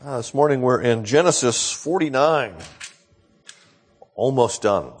This morning we're in Genesis 49. Almost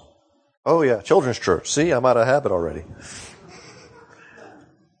done. Oh yeah, children's church. See, I'm out of habit already.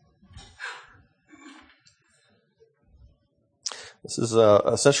 This is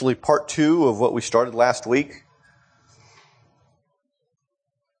essentially part 2 of what we started last week.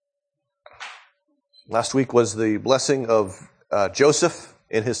 Last week was the blessing of Joseph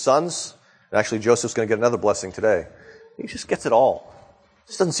and his sons. And actually, Joseph's going to get another blessing today. He just gets it all.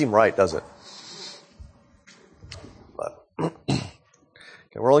 This doesn't seem right, does it? But okay,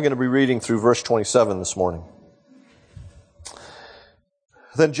 we're only going to be reading through verse 27 this morning.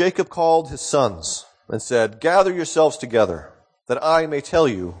 Then Jacob called his sons and said, "Gather yourselves together, that I may tell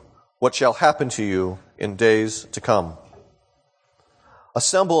you what shall happen to you in days to come.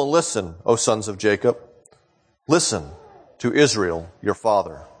 Assemble and listen, O sons of Jacob. Listen to Israel, your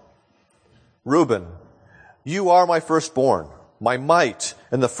father. Reuben, you are my firstborn, my might,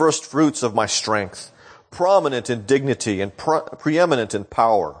 and the first fruits of my strength, prominent in dignity and preeminent in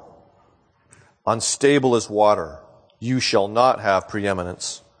power. Unstable as water, you shall not have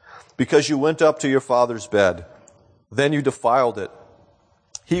preeminence, because you went up to your father's bed. Then you defiled it.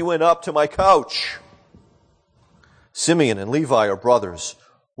 He went up to my couch. Simeon and Levi are brothers.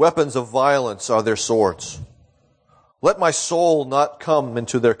 Weapons of violence are their swords. Let my soul not come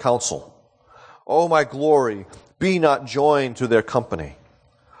into their counsel. O my glory, be not joined to their company.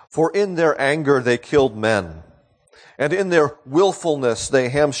 For in their anger they killed men, and in their willfulness they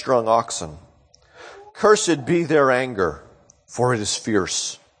hamstrung oxen. Cursed be their anger, for it is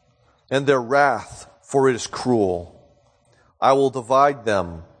fierce, and their wrath, for it is cruel. I will divide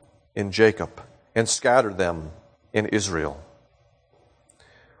them in Jacob, and scatter them in Israel.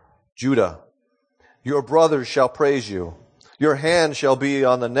 Judah, your brothers shall praise you. Your hand shall be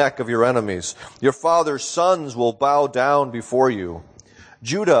on the neck of your enemies. Your father's sons will bow down before you.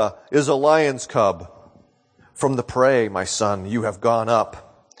 Judah is a lion's cub. From the prey, my son, you have gone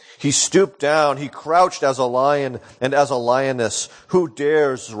up. He stooped down. He crouched as a lion and as a lioness. Who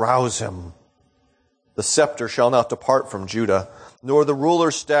dares rouse him? The scepter shall not depart from Judah, nor the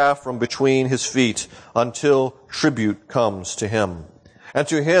ruler's staff from between his feet, until tribute comes to him. And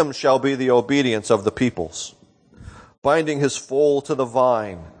to him shall be the obedience of the peoples. Binding his foal to the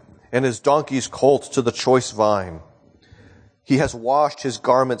vine, and his donkey's colt to the choice vine. He has washed his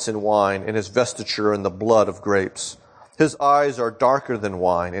garments in wine, and his vestiture in the blood of grapes. His eyes are darker than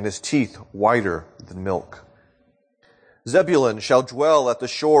wine, and his teeth whiter than milk. Zebulun shall dwell at the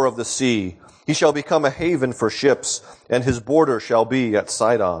shore of the sea. He shall become a haven for ships, and his border shall be at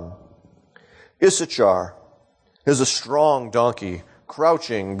Sidon. Issachar is a strong donkey,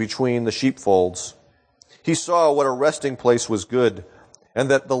 crouching between the sheepfolds. He saw what a resting place was good,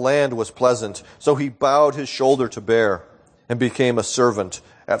 and that the land was pleasant. So he bowed his shoulder to bear, and became a servant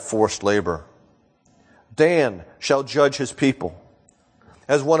at forced labor. Dan shall judge his people,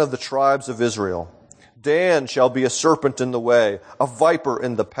 as one of the tribes of Israel. Dan shall be a serpent in the way, a viper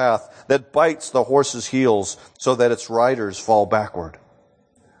in the path, that bites the horse's heels, so that its riders fall backward.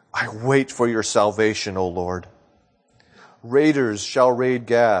 I wait for your salvation, O Lord. Raiders shall raid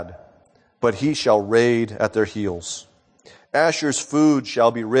Gad, but he shall raid at their heels. Asher's food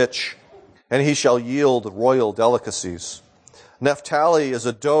shall be rich, and he shall yield royal delicacies. Naphtali is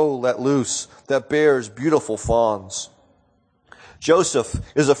a doe let loose that bears beautiful fawns. Joseph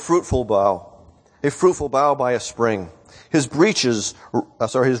is a fruitful bough by a spring. His branches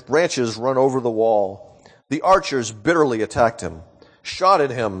run over the wall. The archers bitterly attacked him, shot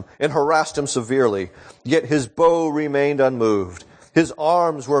at him, and harassed him severely. Yet his bow remained unmoved. His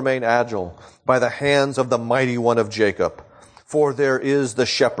arms were made agile by the hands of the mighty one of Jacob. For there is the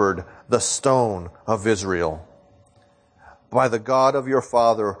shepherd, the stone of Israel. By the God of your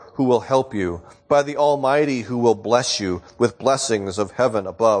father who will help you, by the Almighty who will bless you with blessings of heaven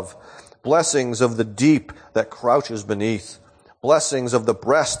above, blessings of the deep that crouches beneath, blessings of the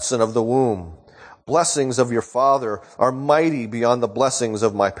breasts and of the womb. Blessings of your father are mighty beyond the blessings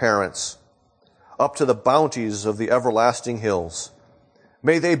of my parents, up to the bounties of the everlasting hills.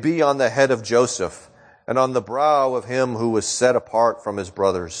 May they be on the head of Joseph, and on the brow of him who was set apart from his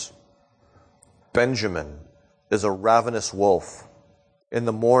brothers. Benjamin is a ravenous wolf, in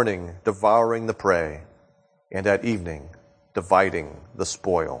the morning devouring the prey, and at evening dividing the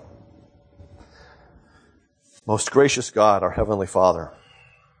spoil. Most gracious God, our heavenly Father,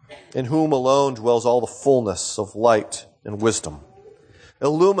 in whom alone dwells all the fullness of light and wisdom,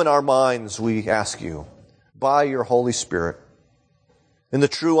 illumine our minds, we ask you, by your Holy Spirit, in the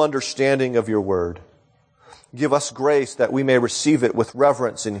true understanding of your word. Give us grace that we may receive it with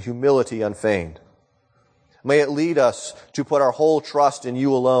reverence and humility unfeigned. May it lead us to put our whole trust in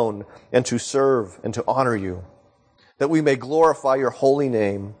you alone and to serve and to honor you, that we may glorify your holy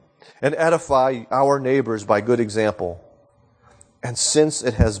name and edify our neighbors by good example. And since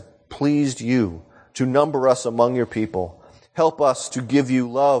it has pleased you to number us among your people, help us to give you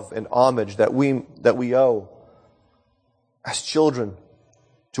love and homage that we owe as children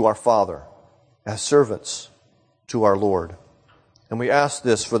to our Father, as servants to our Lord. And we ask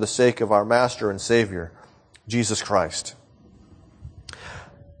this for the sake of our Master and Savior, Jesus Christ.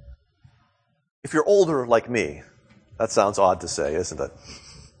 If you're older like me, that sounds odd to say, isn't it?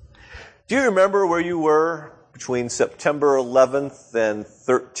 Do you remember where you were between September 11th and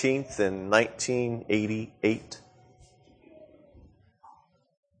 13th in 1988?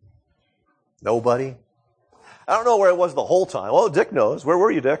 Nobody? I don't know where I was the whole time. Oh, Dick knows. Where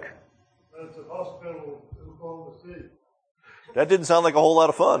were you, Dick? At the hospital in Oklahoma City. That didn't sound like a whole lot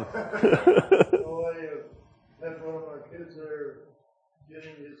of fun. So I had one of our kids there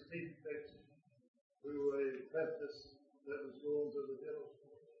getting his teeth fixed through a dentist that was going to the dental.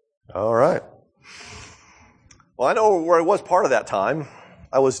 All right. Well, I know where I was part of that time.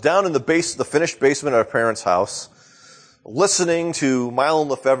 I was down in the finished basement of our parents' house, listening to Mylon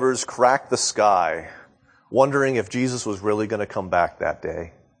Lefebvre's Crack the Sky, wondering if Jesus was really going to come back that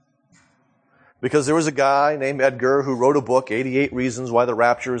day. Because there was a guy named Edgar who wrote a book, 88 Reasons Why the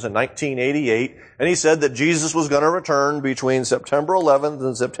Rapture is in 1988, and he said that Jesus was going to return between September 11th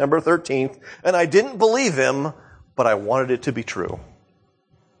and September 13th, and I didn't believe him, but I wanted it to be true.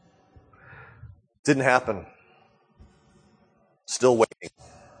 Didn't happen. Still waiting.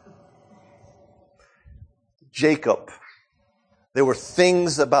 Jacob. There were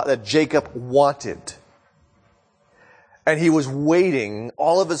things about that Jacob wanted. And he was waiting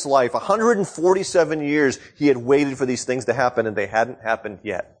all of his life. 147 years he had waited for these things to happen, and they hadn't happened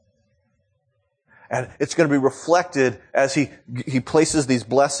yet. And it's going to be reflected as he places these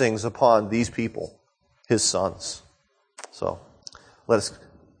blessings upon these people, his sons. So let us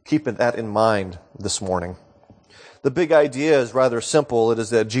keep that in mind this morning. The big idea is rather simple. It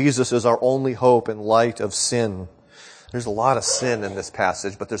is that Jesus is our only hope in light of sin. There's a lot of sin in this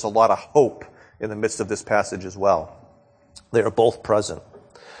passage, but there's a lot of hope in the midst of this passage as well. They are both present.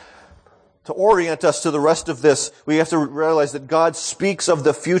 To orient us to the rest of this, we have to realize that God speaks of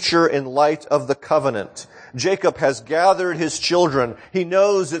the future in light of the covenant. Jacob has gathered his children. He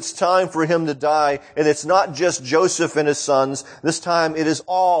knows it's time for him to die, and it's not just Joseph and his sons. This time it is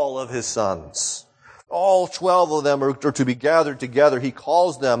all of his sons. All 12 of them are to be gathered together. He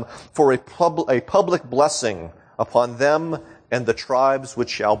calls them for a public blessing upon them and the tribes which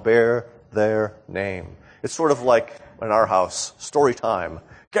shall bear their name. It's sort of like in our house, story time.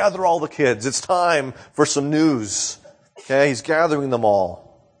 Gather all the kids. It's time for some news. Okay, he's gathering them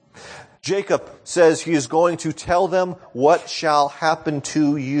all. Jacob says he is going to tell them what shall happen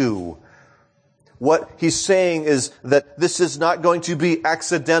to you. What he's saying is that this is not going to be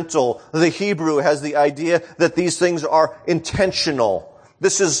accidental. The Hebrew has the idea that these things are intentional.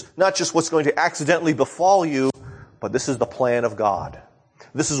 This is not just what's going to accidentally befall you, but this is the plan of God.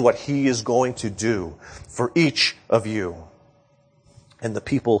 This is what he is going to do for each of you and the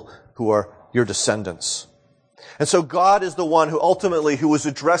people who are your descendants. And so God is the one who was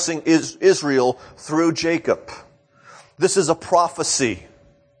addressing Israel through Jacob. This is a prophecy.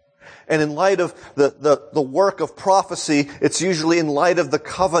 And in light of the work of prophecy, it's usually in light of the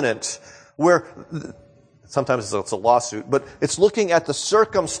covenant, where sometimes it's a lawsuit, but it's looking at the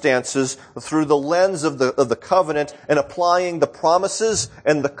circumstances through the lens of the covenant and applying the promises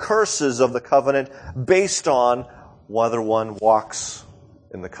and the curses of the covenant based on whether one walks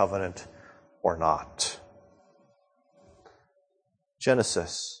in the covenant or not.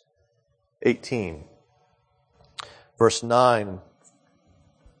 Genesis 18, verse 9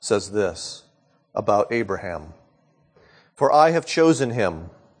 says this about Abraham. For I have chosen him,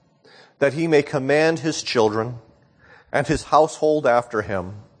 that he may command his children and his household after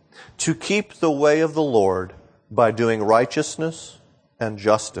him to keep the way of the Lord by doing righteousness and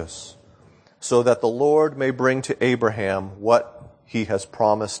justice, so that the Lord may bring to Abraham what he has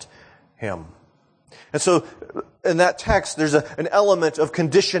promised him. And so in that text, there's an element of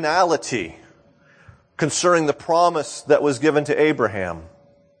conditionality concerning the promise that was given to Abraham.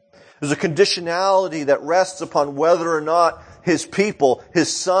 There's a conditionality that rests upon whether or not his people,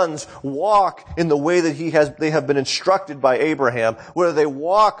 his sons, walk in the way that they have been instructed by Abraham, whether they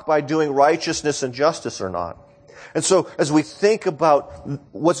walk by doing righteousness and justice or not. And so as we think about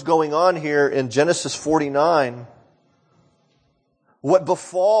what's going on here in Genesis 49, What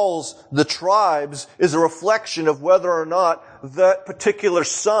befalls the tribes is a reflection of whether or not that particular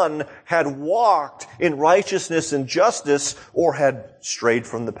son had walked in righteousness and justice or had strayed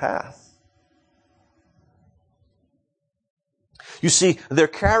from the path. You see, their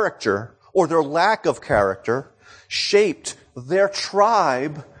character, or their lack of character, shaped their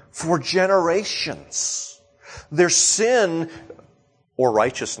tribe for generations. Their sin or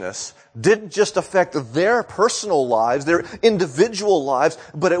righteousness didn't just affect their personal lives, their individual lives,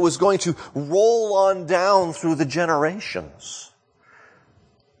 but it was going to roll on down through the generations.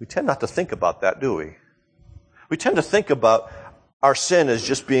 We tend not to think about that, do we? We tend to think about our sin as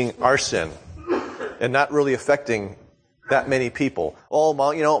just being our sin and not really affecting that many people. Oh,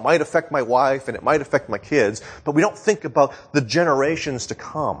 it might affect my wife and it might affect my kids, but we don't think about the generations to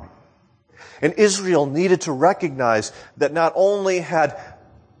come. And Israel needed to recognize that not only had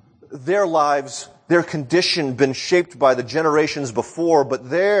their lives, their condition been shaped by the generations before, but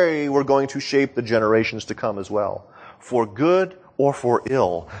they were going to shape the generations to come as well, for good or for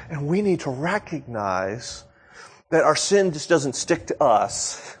ill. And we need to recognize that our sin just doesn't stick to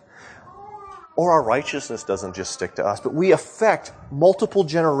us, or our righteousness doesn't just stick to us, but we affect multiple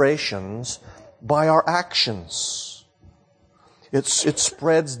generations by our actions. It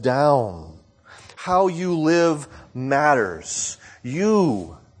spreads down. How you live matters.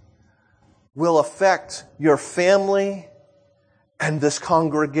 You will affect your family and this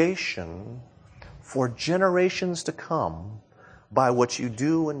congregation for generations to come by what you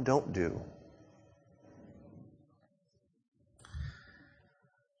do and don't do.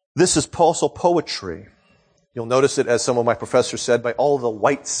 This is also poetry. You'll notice it, as some of my professors said, by all the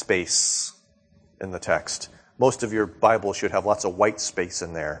white space in the text. Most of your Bible should have lots of white space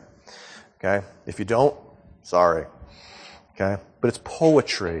in there. Okay? If you don't, sorry. Okay? But it's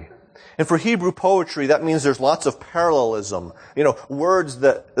poetry. And for Hebrew poetry, that means there's lots of parallelism. Words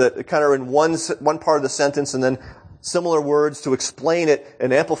that kind of are in one part of the sentence, and then similar words to explain it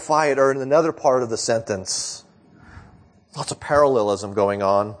and amplify it are in another part of the sentence. Lots of parallelism going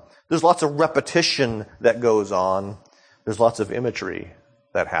on. There's lots of repetition that goes on. There's lots of imagery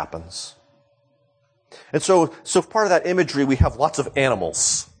that happens. And so part of that imagery, we have lots of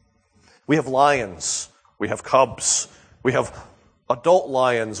animals. We have lions. We have cubs. We have adult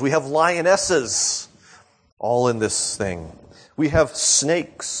lions. We have lionesses. All in this thing. We have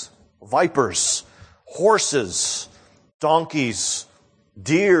snakes, vipers, horses, donkeys,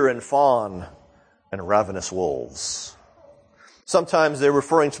 deer and fawn, and ravenous wolves. Sometimes they're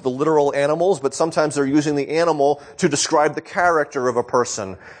referring to the literal animals, but sometimes they're using the animal to describe the character of a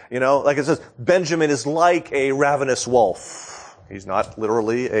person. Like it says, Benjamin is like a ravenous wolf. He's not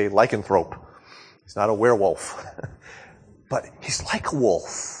literally a lycanthrope. He's not a werewolf. But he's like a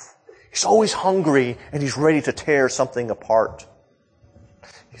wolf. He's always hungry and he's ready to tear something apart.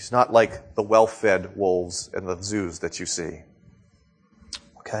 He's not like the well-fed wolves in the zoos that you see.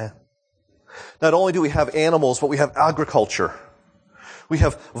 Okay? Not only do we have animals, but we have agriculture. We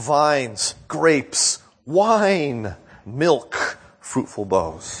have vines, grapes, wine, milk, fruitful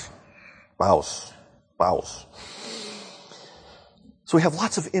boughs. So we have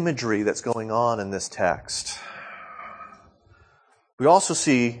lots of imagery that's going on in this text. We also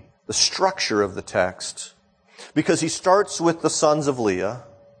see the structure of the text because he starts with the sons of Leah.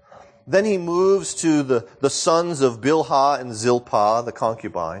 Then he moves to the sons of Bilhah and Zilpah, the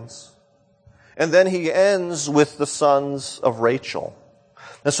concubines. And then he ends with the sons of Rachel.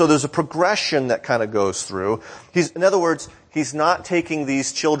 And so there's a progression that kind of goes through. In other words, he's not taking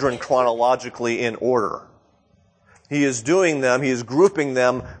these children chronologically in order. He is grouping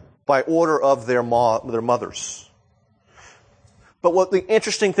them by order of their mothers. But what the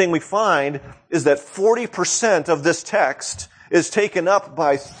interesting thing we find is that 40% of this text is taken up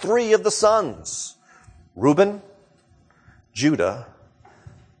by 3 of the sons. Reuben, Judah,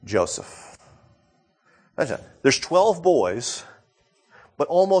 Joseph. There's 12 boys, but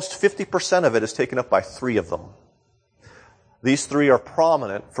almost 50% of it is taken up by 3 of them. These 3 are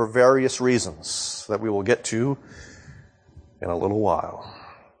prominent for various reasons that we will get to in a little while.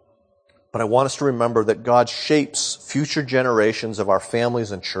 But I want us to remember that God shapes future generations of our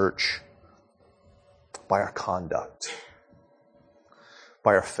families and church by our conduct,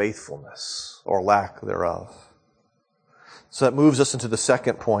 by our faithfulness or lack thereof. So that moves us into the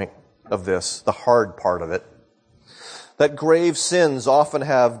second point of this, the hard part of it. That grave sins often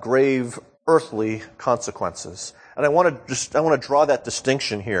have grave earthly consequences. And I want to draw that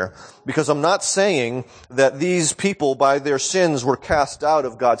distinction here because I'm not saying that these people by their sins were cast out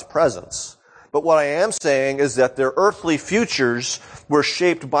of God's presence. But what I am saying is that their earthly futures were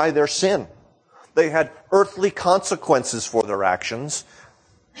shaped by their sin. They had earthly consequences for their actions.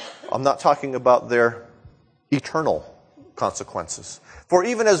 I'm not talking about their eternal consequences. For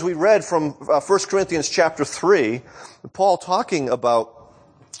even as we read from 1 Corinthians chapter 3, Paul talking about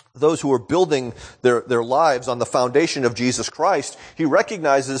those who are building their lives on the foundation of Jesus Christ, he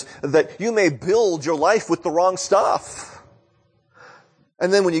recognizes that you may build your life with the wrong stuff.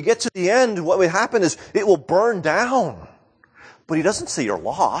 And then when you get to the end, what will happen is it will burn down. But he doesn't say you're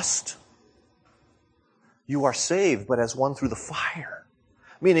lost. You are saved, but as one through the fire.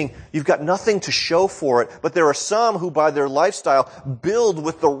 Meaning, you've got nothing to show for it, but there are some who by their lifestyle build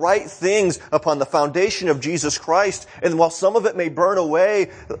with the right things upon the foundation of Jesus Christ. And while some of it may burn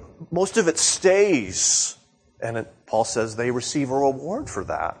away, most of it stays. And Paul says they receive a reward for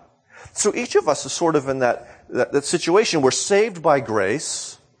that. So each of us is sort of in that situation. We're saved by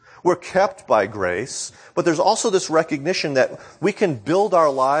grace. We're kept by grace. But there's also this recognition that we can build our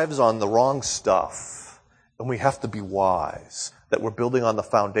lives on the wrong stuff. And we have to be wise. That we're building on the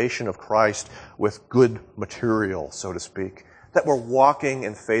foundation of Christ with good material, so to speak. That we're walking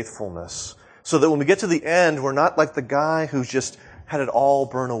in faithfulness. So that when we get to the end, we're not like the guy who's just had it all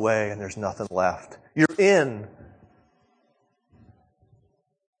burn away and there's nothing left. You're in.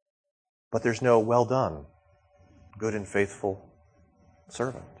 But there's no well done, good and faithful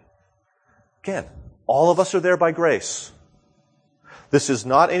servant. Again, all of us are there by grace. This is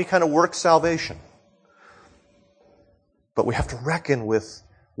not any kind of work salvation. But we have to reckon with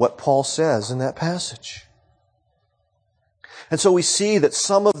what Paul says in that passage. And so we see that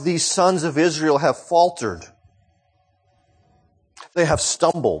some of these sons of Israel have faltered. They have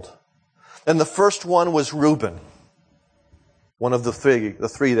stumbled. And the first one was Reuben, one of the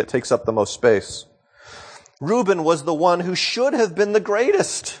three that takes up the most space. Reuben was the one who should have been the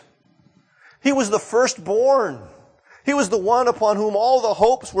greatest. He was the firstborn. He was the one upon whom all the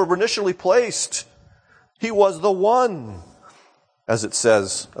hopes were initially placed. He was the one, as it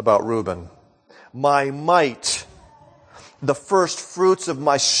says about Reuben, my might, the first fruits of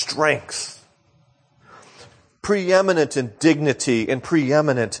my strength, preeminent in dignity and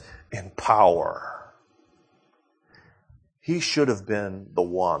preeminent in power. He should have been the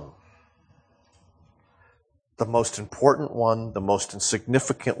one, the most important one, the most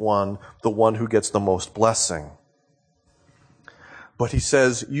insignificant one, the one who gets the most blessing. But he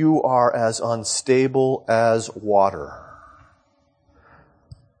says, you are as unstable as water.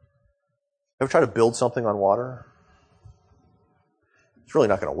 Ever try to build something on water? It's really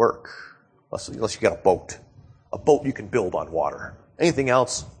not going to work unless you got a boat. A boat you can build on water. Anything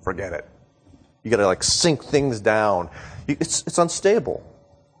else, forget it. You got to sink things down. It's unstable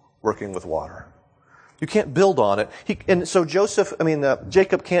working with water. You can't build on it. And so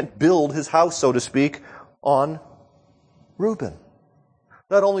Jacob can't build his house, so to speak, on Reuben.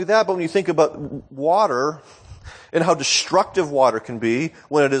 Not only that, but when you think about water and how destructive water can be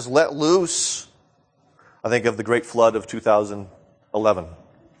when it is let loose, I think of the great flood of 2011,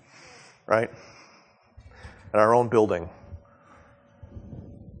 right? In our own building.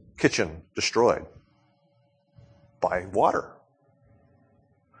 Kitchen destroyed by water.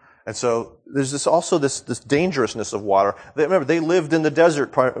 And so there's also this dangerousness of water. Remember, they lived in the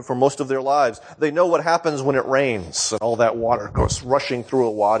desert for most of their lives. They know what happens when it rains and all that water goes rushing through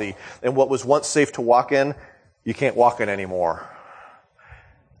a wadi. And what was once safe to walk in, you can't walk in anymore.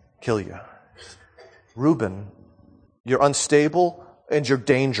 Kill you. Reuben, you're unstable and you're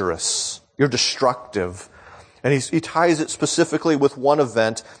dangerous. You're destructive. And he ties it specifically with one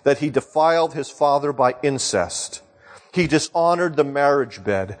event, that he defiled his father by incest. He dishonored the marriage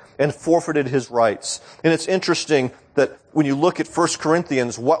bed and forfeited his rights. And it's interesting that when you look at 1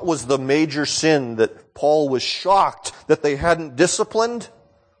 Corinthians, what was the major sin that Paul was shocked that they hadn't disciplined?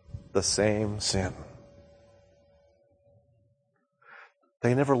 The same sin.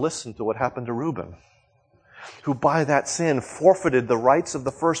 They never listened to what happened to Reuben, who by that sin forfeited the rights of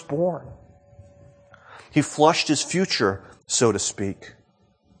the firstborn. He flushed his future, so to speak.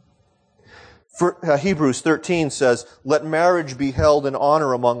 Hebrews 13 says, let marriage be held in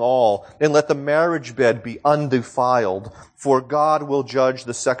honor among all, and let the marriage bed be undefiled, for God will judge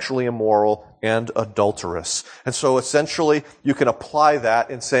the sexually immoral and adulterous. And so essentially, you can apply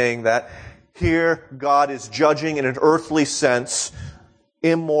that in saying that here God is judging in an earthly sense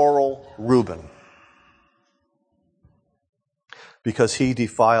immoral Reuben, because he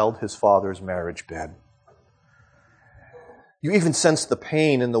defiled his father's marriage bed. You even sense the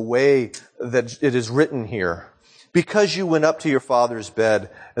pain in the way that it is written here. Because you went up to your father's bed,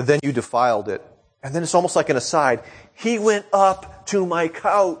 and then you defiled it. And then it's almost like an aside. He went up to my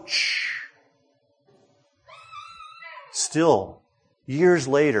couch. Still, years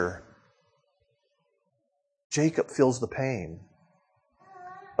later, Jacob feels the pain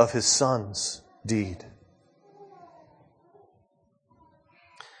of his son's deed.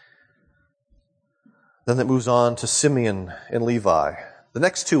 Then it moves on to Simeon and Levi, the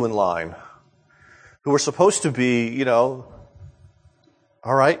next two in line, who were supposed to be, all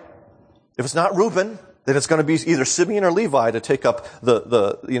right, if it's not Reuben, then it's going to be either Simeon or Levi to take up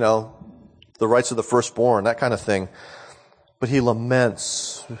the rights of the firstborn, that kind of thing. But he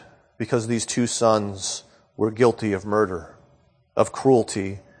laments because these two sons were guilty of murder, of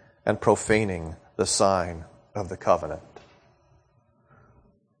cruelty, and profaning the sign of the covenant.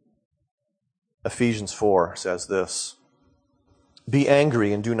 Ephesians 4 says this, "Be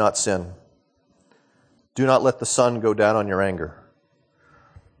angry and do not sin. Do not let the sun go down on your anger,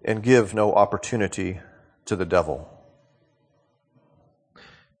 and give no opportunity to the devil."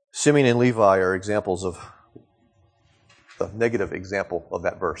 Simeon and Levi are examples of the negative example of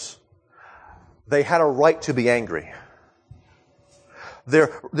that verse. They had a right to be angry.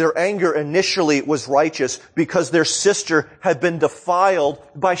 Their anger initially was righteous because their sister had been defiled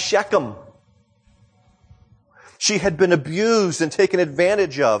by Shechem. She had been abused and taken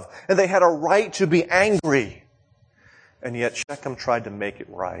advantage of, and they had a right to be angry. And yet Shechem tried to make it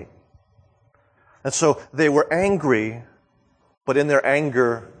right. And so they were angry, but in their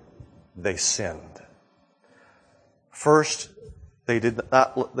anger, they sinned. First, they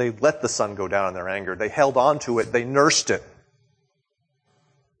let the sun go down in their anger. They held on to it. They nursed it.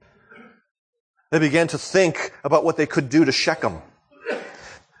 They began to think about what they could do to Shechem.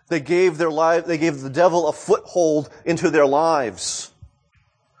 They gave the devil a foothold into their lives.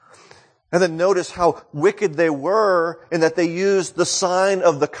 And then notice how wicked they were in that they used the sign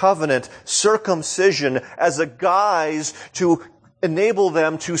of the covenant, circumcision, as a guise to enable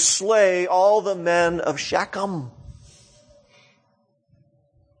them to slay all the men of Shechem.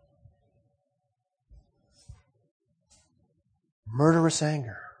 Murderous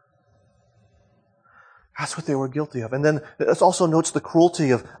anger. That's what they were guilty of. And then it also notes the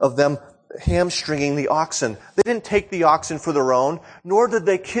cruelty of them hamstringing the oxen. They didn't take the oxen for their own, nor did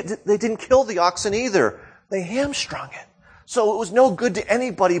they didn't kill the oxen either. They hamstrung it. So it was no good to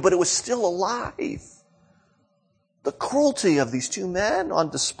anybody, but it was still alive. The cruelty of these two men on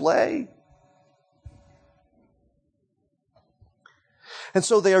display. And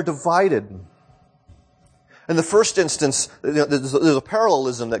so they are divided. In the first instance, there's a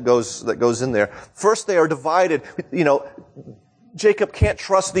parallelism that goes in there. First, they are divided. Jacob can't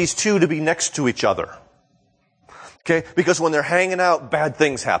trust these two to be next to each other. Okay? Because when they're hanging out, bad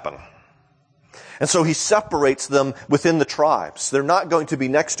things happen. And so he separates them within the tribes. They're not going to be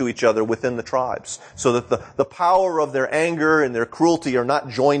next to each other within the tribes. So that the power of their anger and their cruelty are not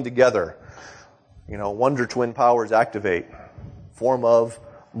joined together. Wonder Twin powers activate. Form of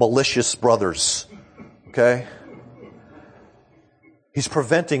malicious brothers. Okay? He's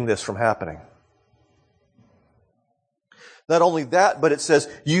preventing this from happening. Not only that, but it says,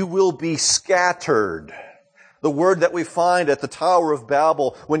 you will be scattered. The word that we find at the Tower of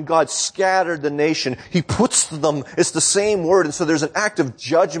Babel, when God scattered the nation, He puts them, it's the same word, and so there's an act of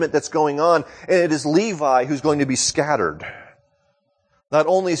judgment that's going on, and it is Levi who's going to be scattered. Not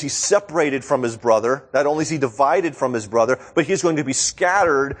only is he separated from his brother, not only is he divided from his brother, but he's going to be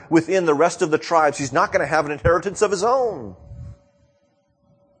scattered within the rest of the tribes. He's not going to have an inheritance of his own.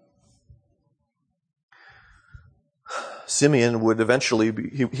 Simeon would eventually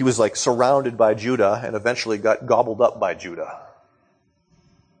be, he was like surrounded by Judah and eventually got gobbled up by Judah.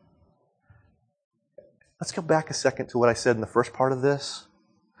 Let's go back a second to what I said in the first part of this,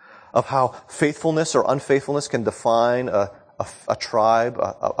 of how faithfulness or unfaithfulness can define a tribe,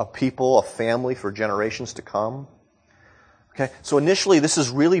 a people, a family for generations to come. Okay, so initially this is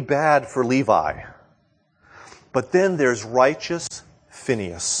really bad for Levi. But then there's righteous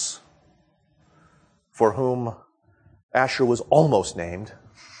Phinehas, for whom Asher was almost named,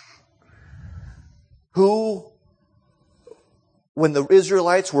 who, when the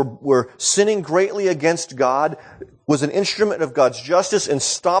Israelites were sinning greatly against God, was an instrument of God's justice and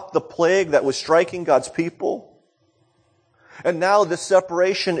stopped the plague that was striking God's people. And now this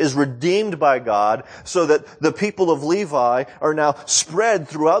separation is redeemed by God so that the people of Levi are now spread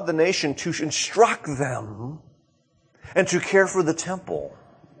throughout the nation to instruct them and to care for the temple.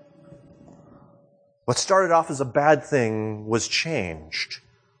 What started off as a bad thing was changed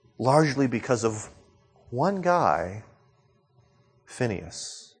largely because of one guy,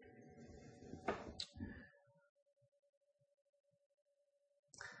 Phinehas.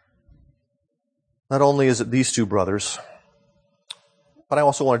 Not only is it these two brothers, but I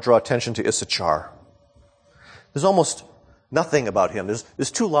also want to draw attention to Issachar. There's almost nothing about him.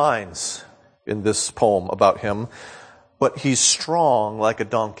 There's 2 lines in this poem about him. But he's strong like a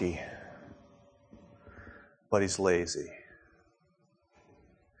donkey. But he's lazy.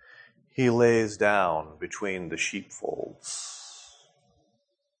 He lays down between the sheepfolds.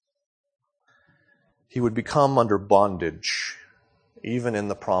 He would become under bondage, even in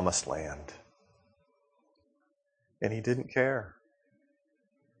the promised land. And he didn't care,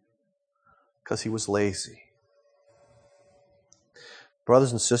 because he was lazy.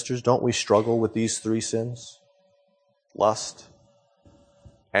 Brothers and sisters, don't we struggle with these three sins? Lust,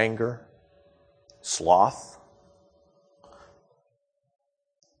 anger, sloth.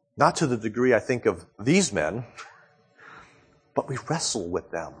 Not to the degree I think of these men, but we wrestle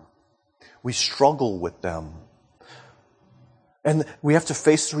with them. We struggle with them. And we have to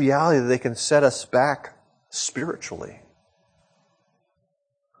face the reality that they can set us back spiritually.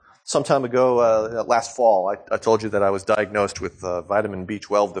 Some time ago, last fall, I told you that I was diagnosed with vitamin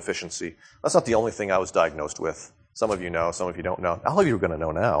B12 deficiency. That's not the only thing I was diagnosed with. Some of you know, some of you don't know. All of you are going to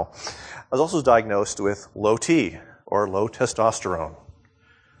know now. I was also diagnosed with low T, or low testosterone.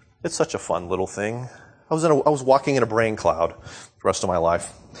 It's such a fun little thing. I was walking in a brain cloud the rest of my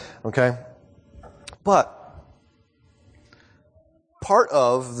life. Okay? But part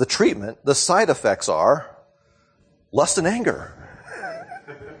of the treatment, the side effects are lust and anger.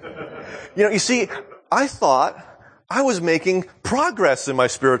 You see, I thought I was making progress in my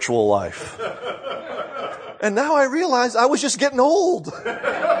spiritual life. And now I realize I was just getting old.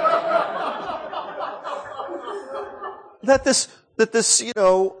 That this,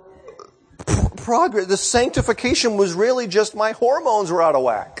 progress, this sanctification was really just my hormones were out of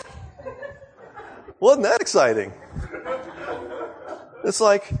whack. Wasn't that exciting? It's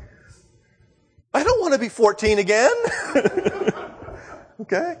like, I don't want to be 14 again.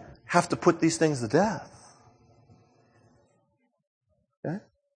 Okay? Have to put these things to death. Okay?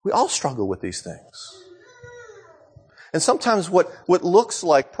 We all struggle with these things. And sometimes what looks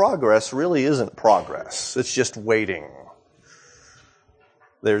like progress really isn't progress. It's just waiting.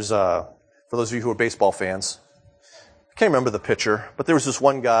 There's, for those of you who are baseball fans, I can't remember the pitcher, but there was this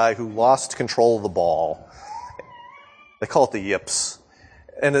one guy who lost control of the ball. They call it the yips.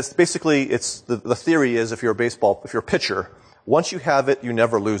 And it's basically, the theory is if you're a pitcher, once you have it, you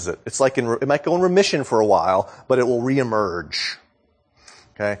never lose it. It's like it might go in remission for a while, but it will reemerge.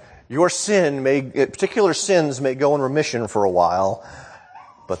 Okay? Particular sins may go in remission for a while,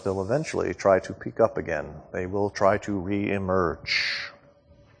 but they'll eventually try to peak up again. They will try to reemerge.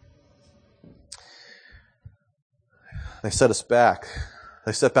 They set us back.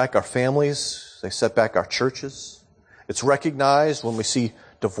 They set back our families. They set back our churches. It's recognized when we see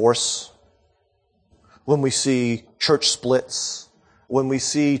divorce, when we see church splits, when we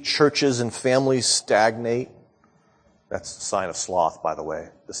see churches and families stagnate. That's a sign of sloth, by the way,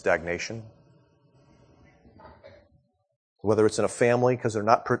 the stagnation. Whether it's in a family because they're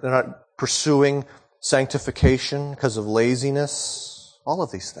not pursuing sanctification because of laziness, all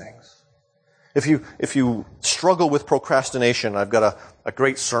of these things. If you struggle with procrastination, I've got a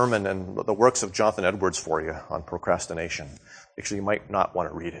great sermon and the works of Jonathan Edwards for you on procrastination. Actually, you might not want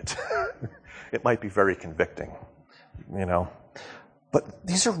to read it. It might be very convicting, But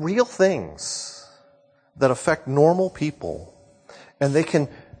these are real things that affect normal people, and they can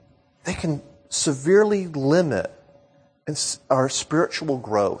severely limit our spiritual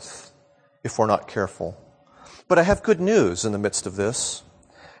growth if we're not careful. But I have good news in the midst of this.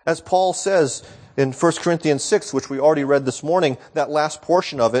 As Paul says in 1 Corinthians 6, which we already read this morning, that last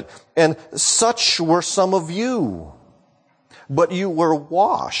portion of it, and such were some of you, but you were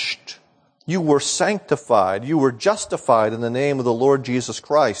washed, you were sanctified, you were justified in the name of the Lord Jesus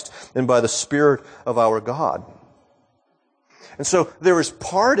Christ and by the Spirit of our God. And so there is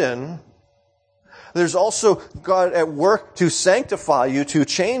pardon. There's also God at work to sanctify you, to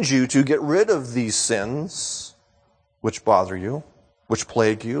change you, to get rid of these sins which bother you, which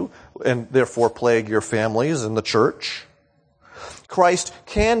plague you, and therefore plague your families and the church. Christ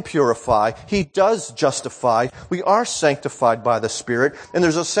can purify. He does justify. We are sanctified by the Spirit. And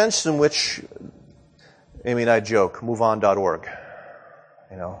there's a sense in which, Amy and I joke, moveon.org.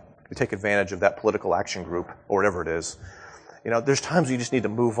 We take advantage of that political action group, or whatever it is. There's times you just need to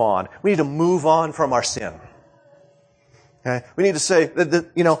move on. We need to move on from our sin. Okay? We need to say,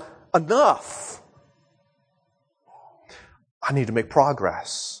 enough. I need to make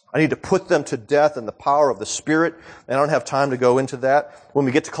progress. I need to put them to death in the power of the Spirit. And I don't have time to go into that. When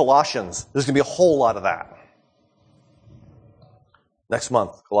we get to Colossians, there's going to be a whole lot of that. Next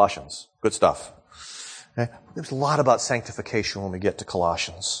month, Colossians. Good stuff. Okay? There's a lot about sanctification when we get to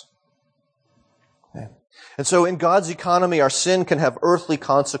Colossians. Okay? And so in God's economy, our sin can have earthly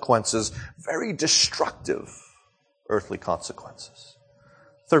consequences, very destructive earthly consequences.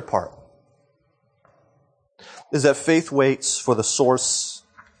 Third part is that faith waits for the source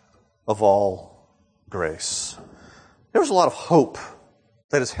of all grace. There was a lot of hope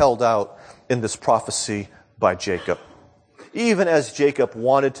that is held out in this prophecy by Jacob. Even as Jacob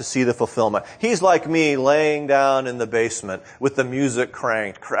wanted to see the fulfillment. He's like me laying down in the basement with the music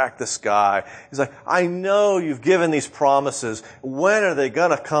cranked, crack the sky. He's like, I know you've given these promises. When are they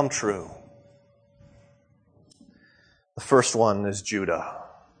going to come true? The first one is Judah.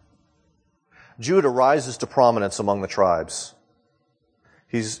 Judah rises to prominence among the tribes.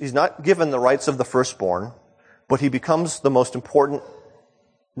 He's not given the rights of the firstborn, but he becomes the most important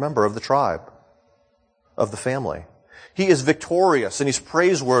member of the tribe, of the family. He is victorious and he's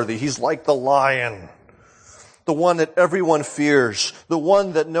praiseworthy. He's like the lion, the one that everyone fears, the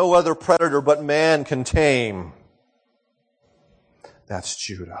one that no other predator but man can tame. That's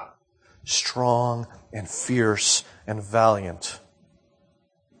Judah, strong and fierce and valiant.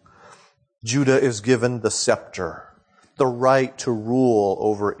 Judah is given the scepter, the right to rule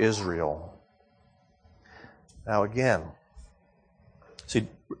over Israel. Now again, see,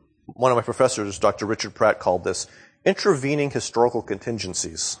 one of my professors, Dr. Richard Pratt, called this intervening historical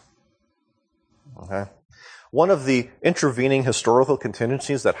contingencies. Okay? One of the intervening historical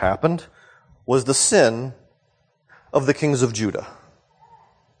contingencies that happened was the sin of the kings of Judah,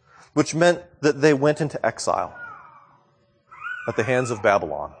 which meant that they went into exile at the hands of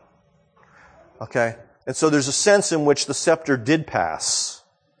Babylon. Okay? And so there's a sense in which the scepter did pass,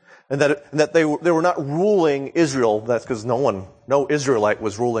 and that they were not ruling Israel. That's because no Israelite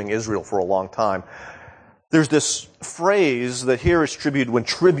was ruling Israel for a long time. There's this phrase that here is tribute when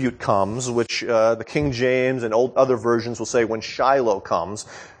tribute comes, which the King James and other versions will say when Shiloh comes.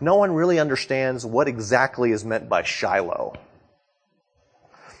 No one really understands what exactly is meant by Shiloh.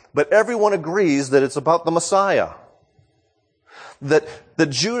 But everyone agrees that it's about the Messiah. That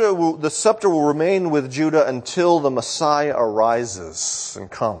the scepter will remain with Judah until the Messiah arises and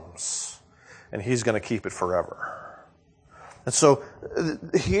comes. And he's going to keep it forever. And so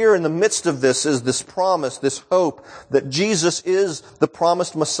here in the midst of this is this promise, this hope that Jesus is the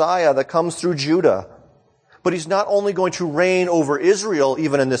promised Messiah that comes through Judah. But he's not only going to reign over Israel,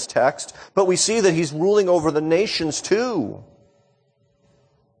 even in this text, but we see that he's ruling over the nations too.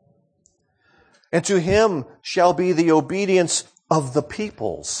 And to him shall be the obedience of the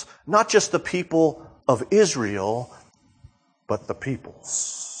peoples, not just the people of Israel, but the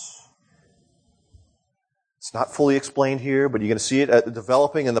peoples. It's not fully explained here, but you're going to see it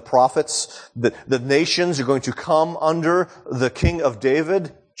developing in the prophets. The nations are going to come under the King of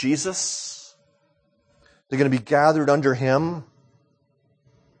David, Jesus. They're going to be gathered under him.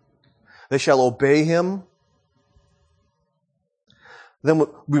 They shall obey him. Then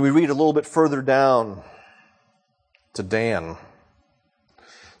we read a little bit further down to Dan.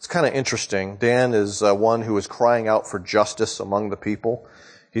 It's kind of interesting. Dan is one who is crying out for justice among the people.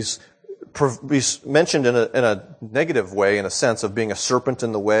 He's mentioned in a negative way, in a sense, of being a serpent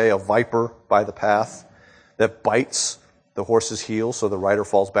in the way, a viper by the path that bites the horse's heel so the rider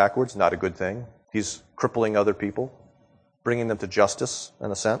falls backwards. Not a good thing. He's crippling other people, bringing them to justice, in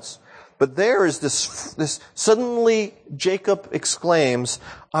a sense. But there is this suddenly Jacob exclaims,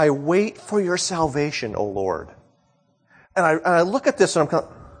 I wait for your salvation, O Lord. And I look at this and I'm kind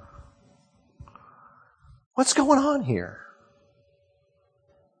of, what's going on here?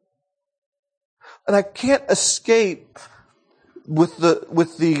 And I can't escape with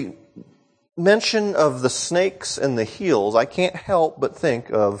the mention of the snakes and the heels. I can't help but think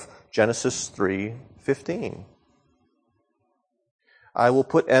of Genesis 3:15. I will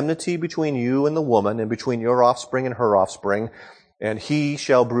put enmity between you and the woman, and between your offspring and her offspring, and he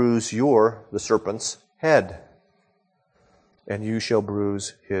shall bruise the serpent's head, and you shall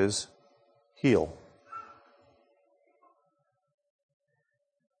bruise his heel.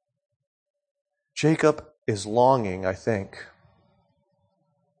 Jacob is longing, I think,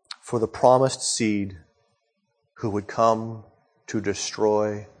 for the promised seed who would come to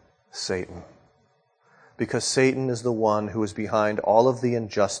destroy Satan. Because Satan is the one who is behind all of the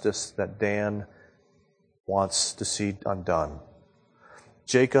injustice that Dan wants to see undone.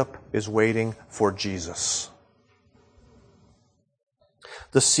 Jacob is waiting for Jesus.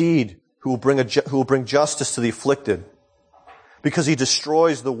 The seed who will bring justice to the afflicted, because he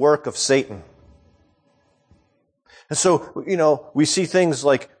destroys the work of Satan. And so, we see things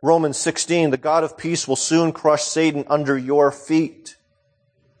like Romans 16, the God of peace will soon crush Satan under your feet.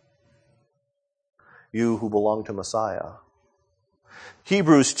 You who belong to Messiah.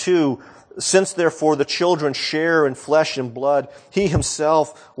 Hebrews 2, Since therefore the children share in flesh and blood, he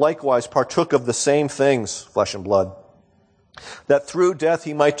himself likewise partook of the same things, flesh and blood, that through death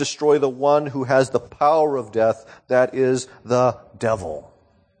he might destroy the one who has the power of death, that is the devil.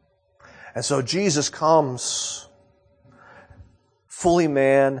 And so Jesus comes, fully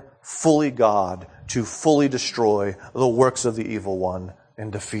man, fully God, to fully destroy the works of the evil one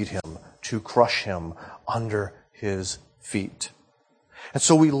and defeat him, to crush him under his feet. And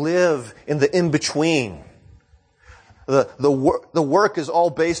so we live in the in-between. The work is all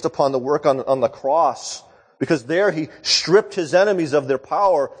based upon the work on the cross, because there he stripped his enemies of their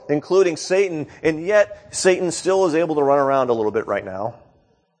power, including Satan, and yet Satan still is able to run around a little bit right now.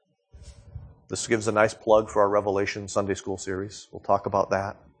 This gives a nice plug for our Revelation Sunday School series. We'll talk about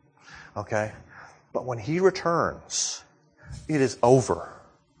that. Okay? But when he returns, it is over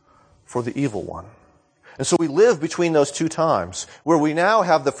for the evil one. And so we live between those two times, where we now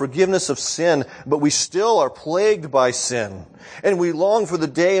have the forgiveness of sin, but we still are plagued by sin. And we long for the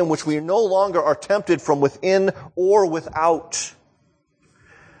day in which we no longer are tempted from within or without.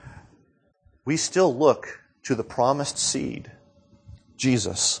 We still look to the promised seed,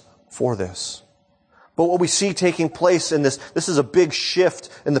 Jesus, for this. But what we see taking place in this is a big shift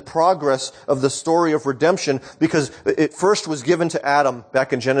in the progress of the story of redemption, because it first was given to Adam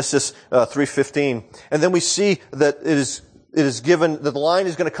back in Genesis 3:15. And then we see that it is given, that the line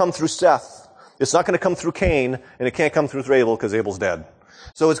is going to come through Seth. It's not going to come through Cain, and it can't come through Abel because Abel's dead.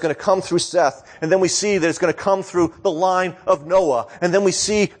 So it's going to come through Seth. And then we see that it's going to come through the line of Noah. And then we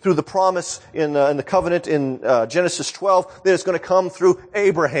see through the promise in the covenant in Genesis 12 that it's going to come through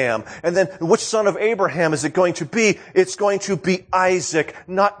Abraham. And then which son of Abraham is it going to be? It's going to be Isaac,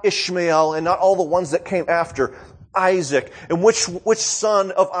 not Ishmael, and not all the ones that came after. Isaac. And which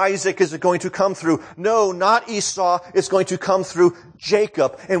son of Isaac is it going to come through? No, not Esau. It's going to come through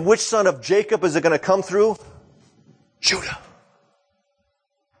Jacob. And which son of Jacob is it going to come through? Judah.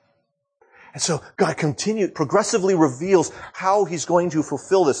 And so God progressively reveals how he's going to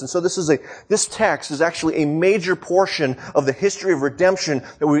fulfill this. And so this text is actually a major portion of the history of redemption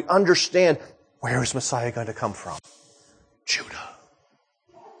that we understand. Where is Messiah going to come from? Judah.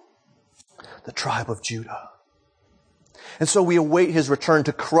 The tribe of Judah. And so we await his return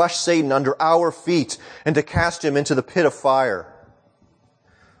to crush Satan under our feet and to cast him into the pit of fire.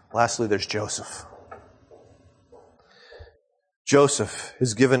 Lastly, there's Joseph. Joseph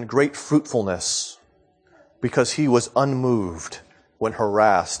is given great fruitfulness because he was unmoved when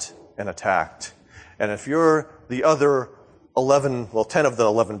harassed and attacked. And if you're the other 10 of the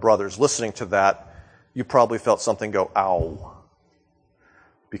 11 brothers listening to that, you probably felt something go, ow,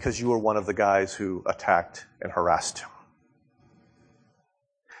 because you were one of the guys who attacked and harassed him.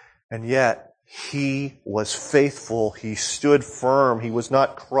 And yet, he was faithful. He stood firm. He was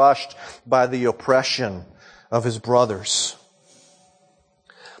not crushed by the oppression of his brothers.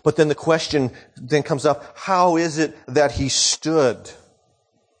 But then the question then comes up, how is it that he stood?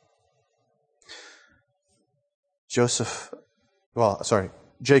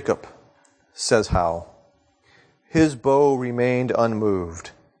 Jacob says how. His bow remained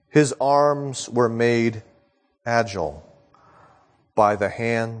unmoved. His arms were made agile by the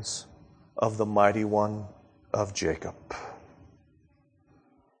hands of the mighty one of Jacob.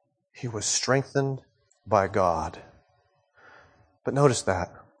 He was strengthened by God. But notice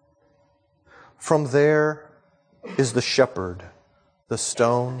that. From there is the shepherd, the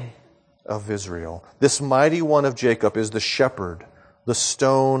stone of Israel. This mighty one of Jacob is the shepherd, the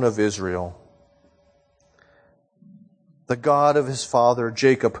stone of Israel. The God of his father,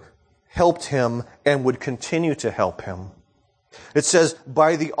 Jacob, helped him and would continue to help him. It says,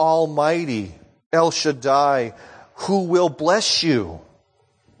 by the Almighty, El Shaddai, who will bless you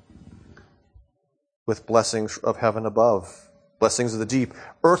with blessings of heaven above. Blessings of the deep,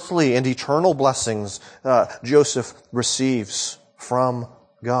 earthly and eternal blessings Joseph receives from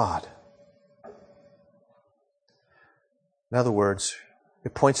God. In other words,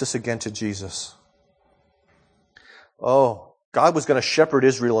 it points us again to Jesus. Oh, God was going to shepherd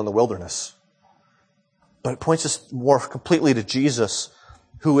Israel in the wilderness. But it points us more completely to Jesus,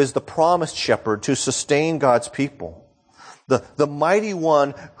 who is the promised shepherd to sustain God's people. The mighty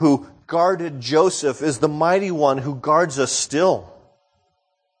one who guarded Joseph is the mighty one who guards us still.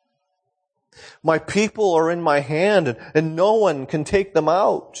 My people are in my hand, and no one can take them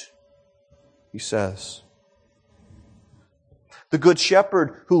out, he says. The good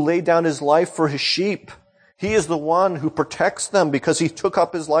shepherd who laid down his life for his sheep, he is the one who protects them because he took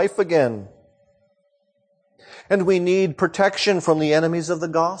up his life again. And we need protection from the enemies of the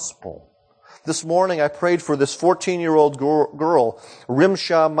gospel. This morning I prayed for this 14-year-old girl,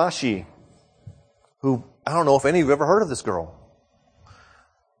 Rimsha Mashi. who, I don't know if any of you have ever heard of this girl.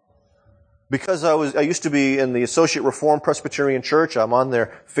 Because I used to be in the Associate Reformed Presbyterian Church, I'm on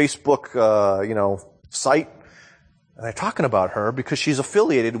their Facebook, site, and they're talking about her because she's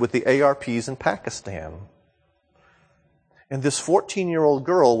affiliated with the ARPs in Pakistan. And this 14-year-old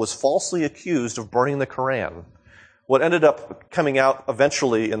girl was falsely accused of burning the Quran. What ended up coming out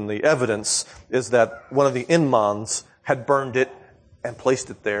eventually in the evidence is that one of the imams had burned it and placed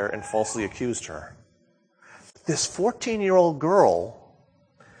it there and falsely accused her. This 14-year-old girl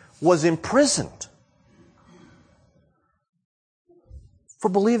was imprisoned for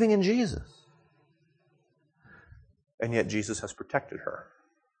believing in Jesus. And yet Jesus has protected her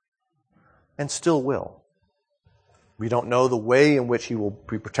and still will. We don't know the way in which he will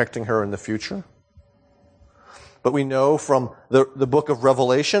be protecting her in the future. But we know from the book of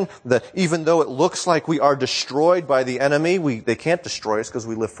Revelation that even though it looks like we are destroyed by the enemy, they can't destroy us because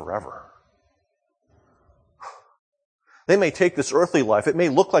we live forever. They may take this earthly life. It may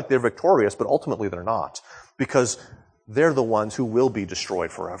look like they're victorious, but ultimately they're not, because they're the ones who will be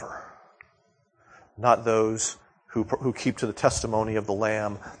destroyed forever, not those who keep to the testimony of the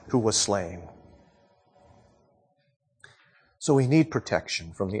Lamb who was slain. So we need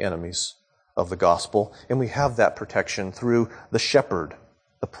protection from the enemies of the gospel, and we have that protection through the shepherd,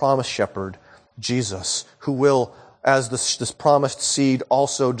 the promised shepherd, Jesus, who will, as this promised seed,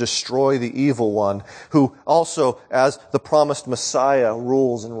 also destroy the evil one, who also, as the promised Messiah,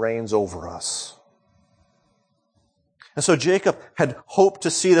 rules and reigns over us. And so Jacob had hoped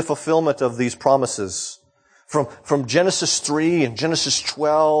to see the fulfillment of these promises from Genesis 3 and Genesis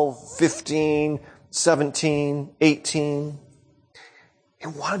 12, 15, 17, 18. He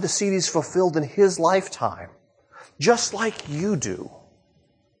wanted to see these fulfilled in his lifetime, just like you do.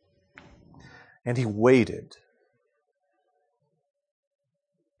 And he waited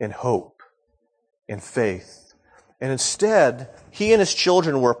in hope, in faith. And instead, he and his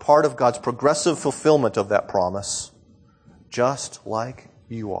children were a part of God's progressive fulfillment of that promise, just like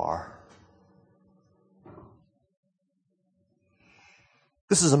you are.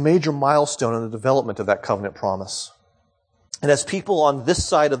 This is a major milestone in the development of that covenant promise. And as people on this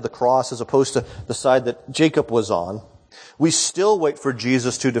side of the cross, as opposed to the side that Jacob was on, we still wait for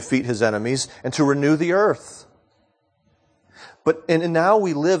Jesus to defeat his enemies and to renew the earth. And now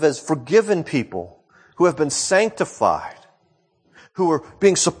we live as forgiven people who have been sanctified, who are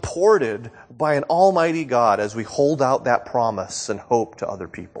being supported by an almighty God as we hold out that promise and hope to other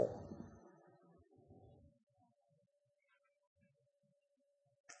people.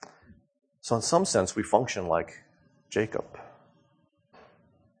 So in some sense, we function like Jacob.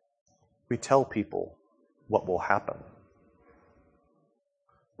 We tell people what will happen,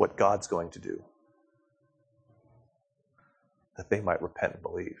 what God's going to do, that they might repent and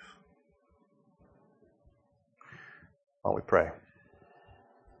believe. Why don't we pray?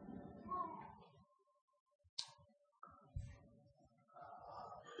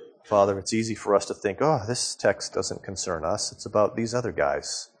 Father, it's easy for us to think, oh, this text doesn't concern us. It's about these other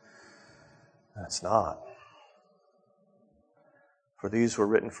guys. And it's not. For these were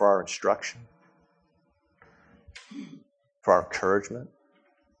written for our instruction, for our encouragement,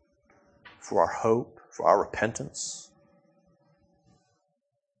 for our hope, for our repentance.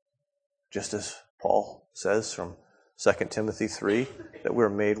 Just as Paul says from 2 Timothy 3, that we're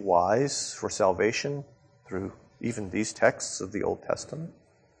made wise for salvation through even these texts of the Old Testament.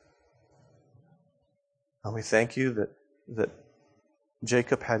 And we thank you that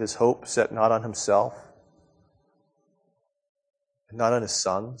Jacob had his hope set not on himself, and not on his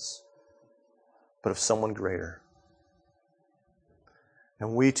sons, but of someone greater.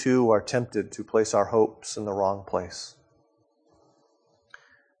 And we too are tempted to place our hopes in the wrong place.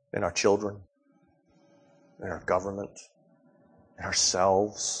 In our children, in our government, in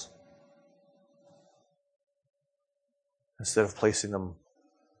ourselves, instead of placing them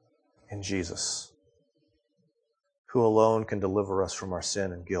in Jesus, who alone can deliver us from our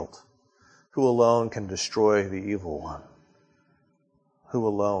sin and guilt, who alone can destroy the evil one, who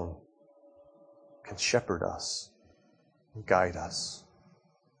alone can shepherd us and guide us.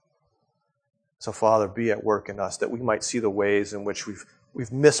 So, Father, be at work in us that we might see the ways in which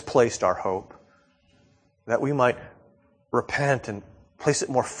we've misplaced our hope, that we might repent and place it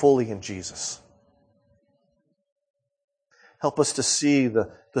more fully in Jesus. Help us to see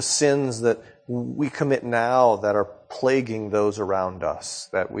the sins that we commit now that are plaguing those around us,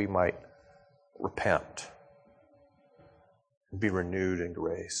 that we might repent and be renewed in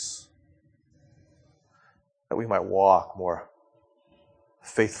grace, that we might walk more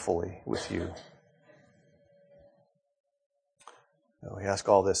faithfully with you. And we ask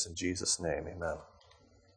all this in Jesus' name, amen.